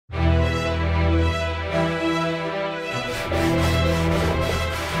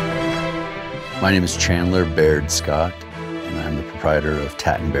My name is Chandler Baird Scott, and I'm the proprietor of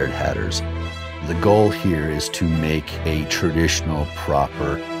Tatton Baird Hatters. The goal here is to make a traditional,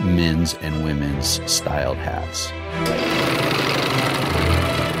 proper men's and women's styled hats.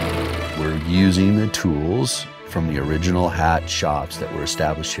 We're using the tools from the original hat shops that were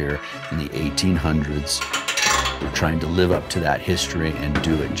established here in the 1800s. We're trying to live up to that history and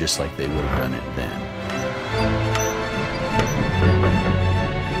do it just like they would have done it then.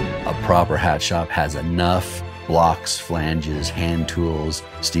 A proper hat shop has enough blocks, flanges, hand tools,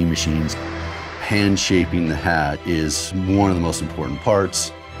 steam machines. Hand shaping the hat is one of the most important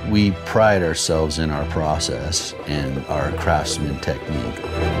parts. We pride ourselves in our process and our craftsman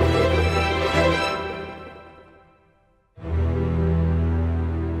technique.